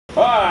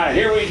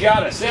Alright, here we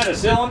got a set of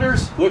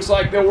cylinders. Looks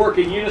like they'll work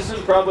in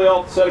unison, probably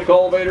all a set of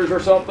cultivators or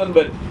something,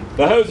 but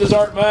the hoses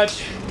aren't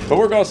much. But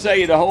we're going to sell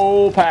you the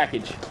whole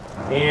package.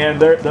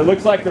 And they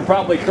looks like they're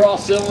probably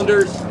cross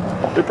cylinders.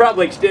 They're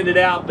probably extended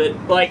out, but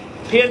like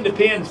pin to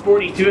pin's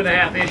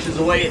 42.5 inches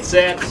the way it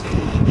sets.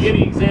 To give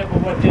you an example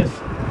of what this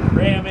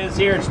ram is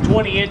here, it's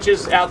 20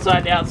 inches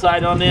outside to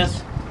outside on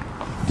this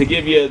to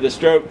give you the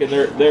stroke, and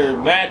they're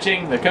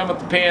matching. They come with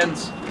the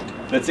pins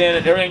that's in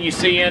it. Everything you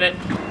see in it,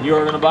 you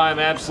are going to buy them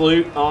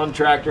absolute on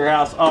Tractor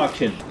House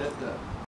auction.